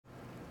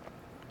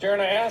Jaron,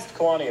 I asked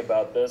Kalani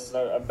about this,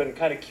 and I've been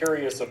kind of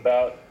curious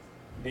about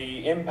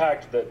the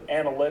impact that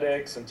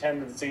analytics and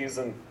tendencies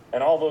and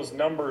all those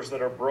numbers that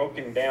are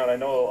broken down. I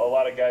know a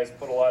lot of guys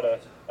put a lot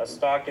of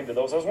stock into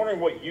those. I was wondering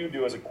what you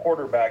do as a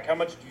quarterback. How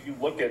much do you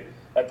look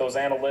at those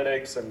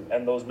analytics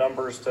and those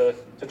numbers to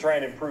try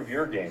and improve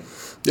your game?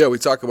 Yeah, we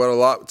talk about it a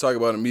lot. We talk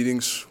about it in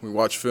meetings. We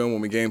watch film when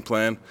we game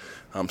plan,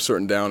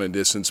 certain down and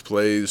distance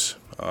plays.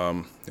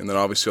 And then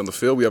obviously on the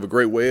field, we have a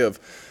great way of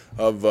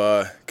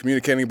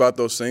communicating about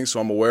those things, so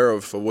I'm aware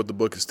of what the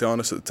book is telling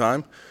us at the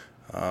time.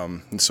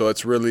 And so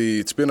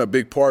it's been a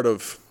big part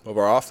of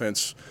our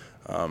offense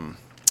and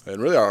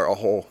really our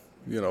whole,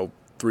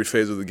 three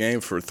phases of the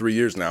game for 3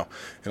 years now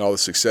and all the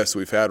success that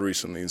we've had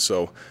recently. And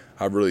so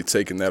I've really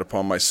taken that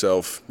upon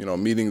myself,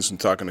 meetings and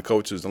talking to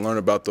coaches to learn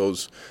about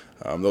those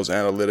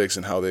analytics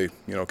and how they,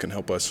 can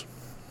help us.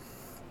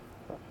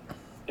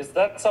 Is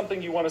that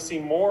something you want to see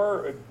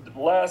more,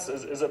 less?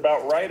 Is it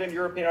about right in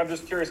your opinion? I'm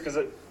just curious because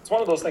it's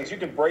one of those things you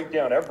can break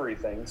down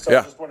everything. So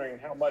I'm just wondering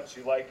how much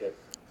you like it.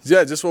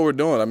 Yeah, just what we're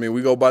doing. I mean,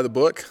 we go by the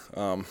book.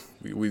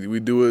 We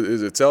do it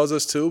as it tells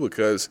us to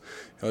because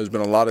there's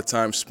been a lot of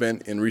time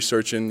spent in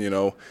researching,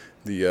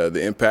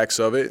 the impacts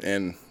of it,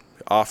 and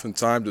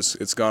oftentimes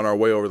it's gone our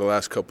way over the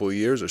last couple of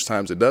years. There's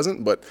times it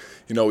doesn't, but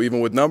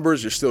even with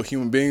numbers, you're still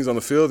human beings on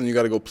the field, and you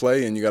got to go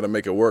play and you got to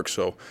make it work.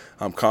 So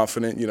I'm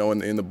confident,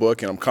 in the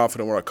book, and I'm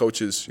confident when our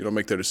coaches,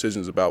 make their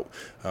decisions about,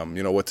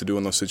 what to do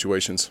in those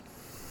situations.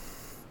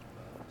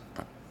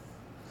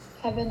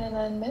 Kevin and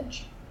then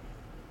Mitch.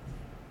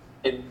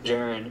 Hey,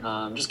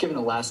 Jaron, just given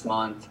the last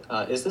month,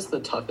 is this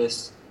the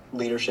toughest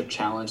leadership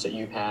challenge that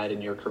you've had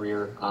in your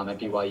career at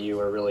BYU,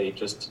 or really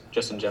just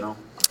in general?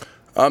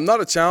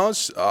 Not a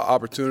challenge,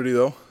 opportunity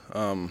though.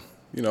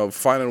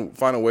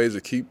 Finding ways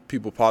to keep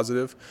people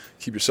positive,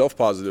 keep yourself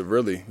positive.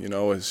 Really,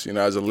 as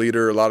a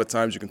leader, a lot of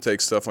times you can take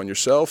stuff on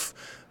yourself.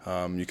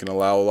 You can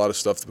allow a lot of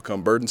stuff to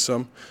become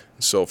burdensome.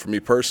 So for me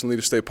personally,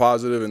 to stay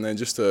positive, and then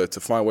just to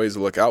find ways to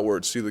look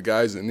outward, see the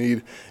guys that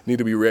need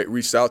to be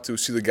reached out to,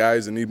 see the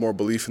guys that need more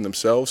belief in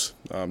themselves,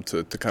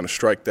 to kind of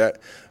strike that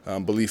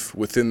belief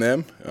within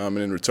them. And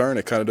in return,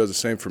 it kind of does the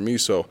same for me.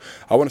 So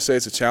I want to say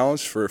it's a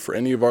challenge for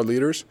any of our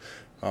leaders.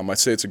 I'd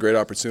say it's a great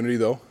opportunity,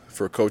 though,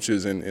 for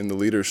coaches and the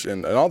leaders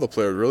and all the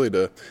players really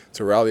to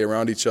rally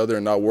around each other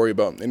and not worry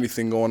about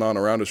anything going on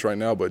around us right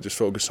now, but just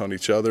focus on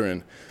each other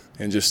and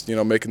just,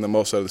 making the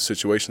most out of the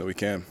situation that we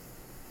can.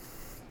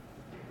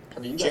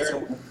 Have you guys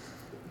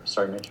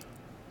Sorry, Mitch.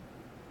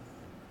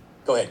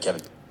 Go ahead,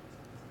 Kevin.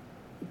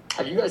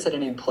 Have you guys had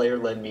any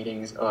player-led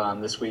meetings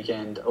this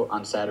weekend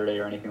on Saturday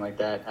or anything like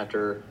that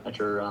after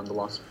the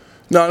loss?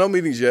 No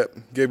meetings yet.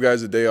 Gave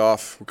guys a day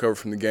off, recover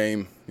from the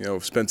game,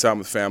 spend time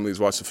with families,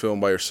 watch the film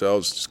by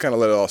yourselves, just kind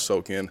of let it all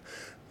soak in.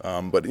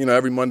 But,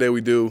 every Monday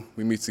we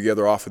meet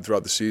together often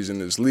throughout the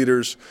season as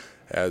leaders,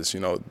 as,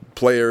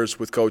 players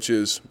with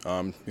coaches,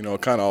 kind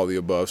of all of the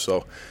above.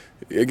 So,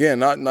 again,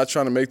 not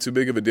trying to make too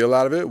big of a deal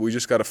out of it. We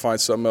just got to find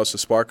something else to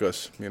spark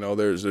us.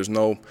 There's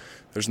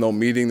no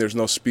meeting, there's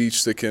no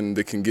speech that can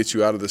get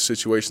you out of the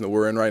situation that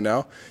we're in right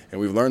now,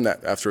 and we've learned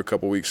that after a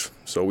couple weeks.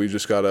 So we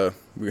just gotta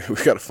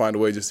find a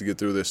way just to get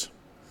through this.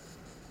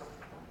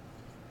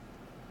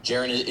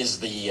 Jaron, is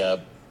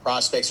the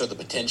prospects or the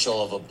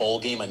potential of a bowl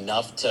game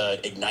enough to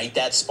ignite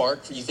that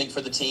spark, you think, for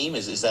the team?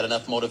 Is that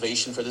enough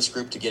motivation for this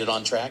group to get it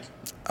on track?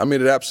 I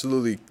mean, it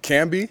absolutely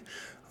can be.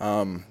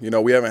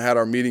 We haven't had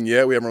our meeting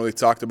yet. We haven't really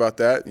talked about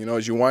that.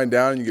 As you wind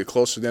down and you get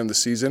closer to the end of the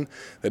season,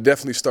 that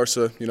definitely starts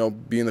to,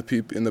 be in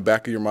the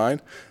back of your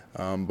mind.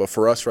 But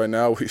for us right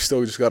now, we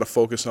still just got to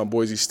focus on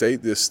Boise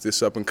State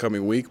this up and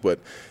coming week. But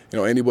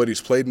anybody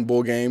who's played in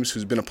bowl games,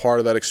 who's been a part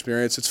of that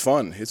experience, it's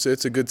fun. It's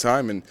a good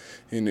time.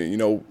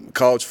 And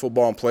college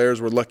football and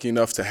players, we're lucky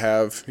enough to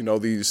have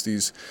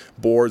these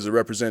boards that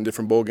represent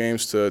different bowl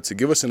games to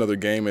give us another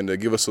game and to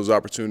give us those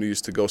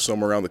opportunities to go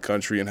somewhere around the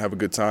country and have a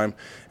good time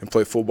and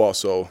play football.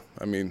 So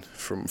I mean,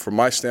 from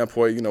my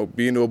standpoint,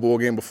 being to a bowl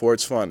game before,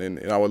 it's fun,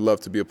 and I would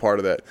love to be a part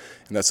of that,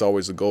 and that's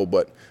always the goal.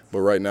 But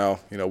right now,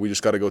 we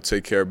just got to go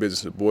take care of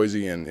business at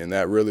Boise, and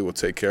that really will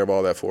take care of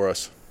all that for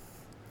us.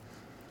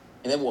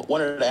 And then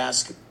wanted to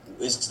ask,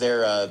 is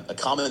there a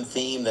common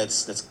theme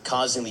that's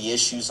causing the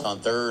issues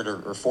on third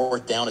or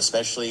fourth down,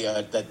 especially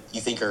that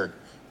you think are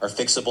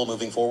fixable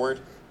moving forward?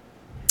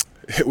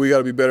 We got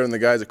to be better than the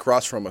guys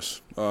across from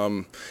us.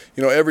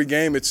 Every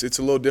game it's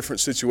a little different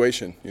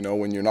situation.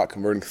 When you're not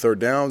converting third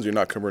downs, you're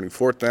not converting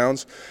fourth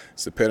downs.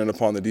 It's dependent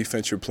upon the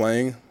defense you're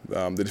playing,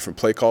 the different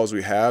play calls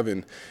we have,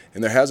 and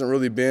there hasn't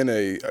really been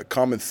a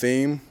common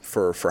theme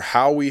for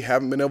how we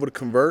haven't been able to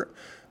convert.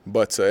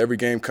 But every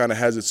game kind of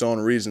has its own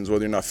reasons,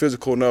 whether you're not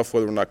physical enough,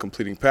 whether we're not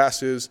completing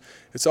passes.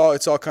 It's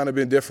all kind of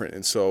been different.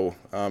 And so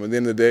at the end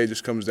of the day, it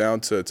just comes down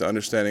to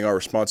understanding our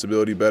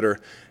responsibility better,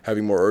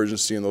 having more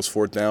urgency in those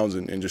fourth downs,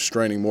 and just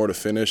straining more to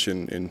finish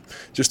and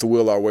just to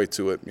will our way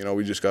to it.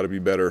 We just got to be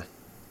better.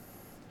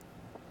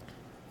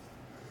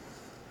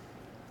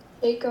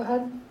 Jake, go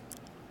ahead.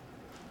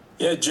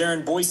 Yeah,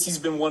 Jaron, Boise's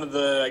been one of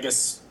the,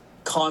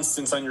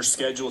 constants on your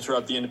schedule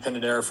throughout the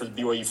independent era for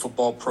the BYU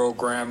football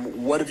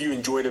program. What have you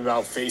enjoyed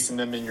about facing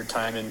them in your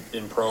time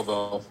in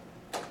Provo?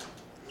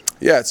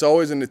 Yeah, it's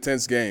always an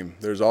intense game.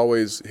 There's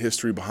always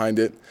history behind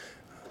it.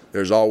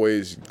 There's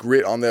always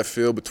grit on that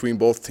field between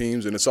both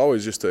teams, and it's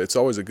always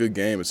a good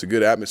game. It's a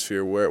good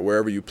atmosphere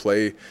wherever you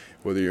play,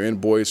 whether you're in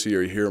Boise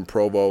or you're here in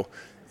Provo.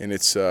 And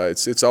it's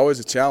always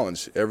a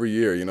challenge every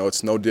year. You know,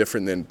 it's no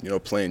different than, you know,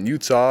 playing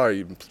Utah or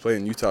even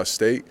playing Utah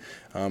State.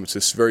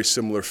 It's a very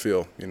similar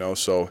feel, you know.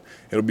 So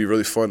it'll be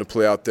really fun to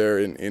play out there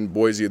in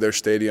Boise, their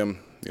stadium.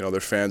 You know,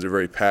 their fans are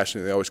very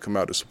passionate. They always come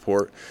out to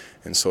support,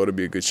 and so it'll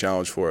be a good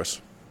challenge for us.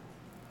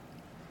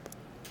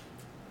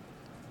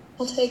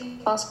 We'll take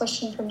last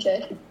question from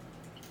Jay.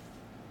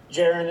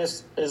 Jaron,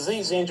 as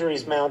these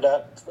injuries mount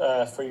up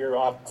for your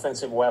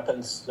offensive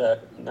weapons,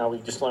 now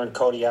we've just learned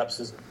Cody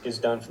Epps is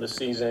done for the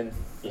season.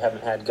 You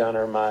haven't had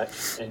Gunnar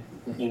much, and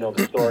you know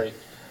the story.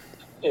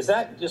 Is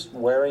that just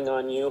wearing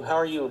on you? How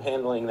are you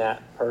handling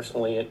that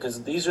personally?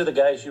 Because these are the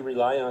guys you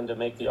rely on to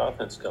make the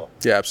offense go.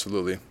 Yeah,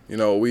 absolutely. You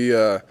know,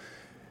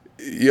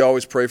 you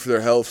always pray for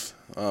their health.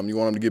 You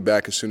want them to get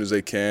back as soon as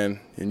they can,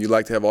 and you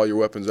like to have all your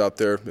weapons out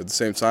there at the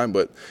same time.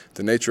 But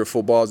the nature of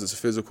football is it's a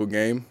physical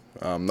game.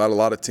 Not a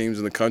lot of teams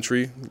in the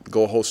country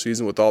go a whole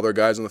season with all their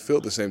guys on the field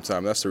at the same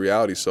time. That's the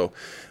reality. So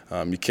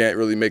you can't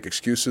really make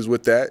excuses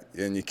with that,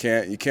 and you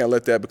can't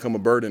let that become a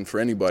burden for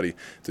anybody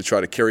to try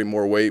to carry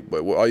more weight.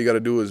 But all you got to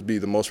do is be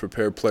the most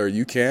prepared player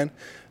you can.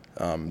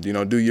 You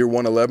know, do your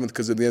 111th,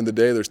 because at the end of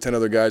the day, there's 10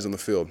 other guys on the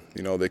field.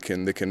 You know, they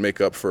can make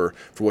up for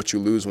what you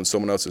lose when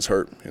someone else is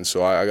hurt. And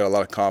so I got a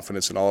lot of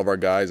confidence in all of our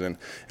guys, and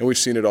we've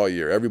seen it all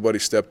year. Everybody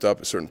stepped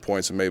up at certain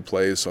points and made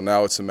plays. So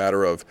now it's a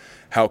matter of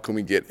how can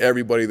we get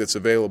everybody that's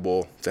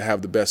available to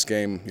have the best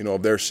game, you know,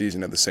 of their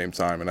season at the same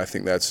time. And I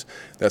think that's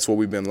what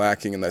we've been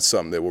lacking, and that's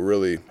something that will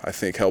really, I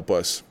think, help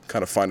us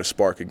kind of find a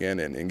spark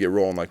again and get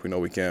rolling like we know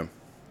we can.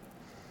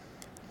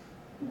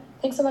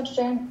 Thanks so much,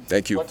 Jaron.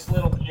 Thank you. What's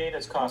little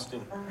Jada's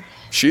costume?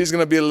 She's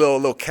gonna be a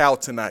little cow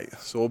tonight,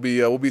 so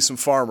we'll be some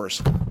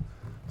farmers.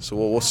 So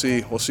we'll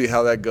see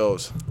how that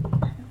goes.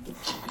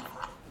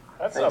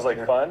 That sounds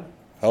like fun.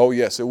 Oh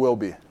yes, it will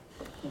be.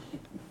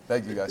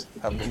 Thank you guys.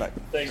 Have a good night.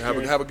 Thanks,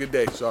 Have a good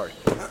day. Sorry.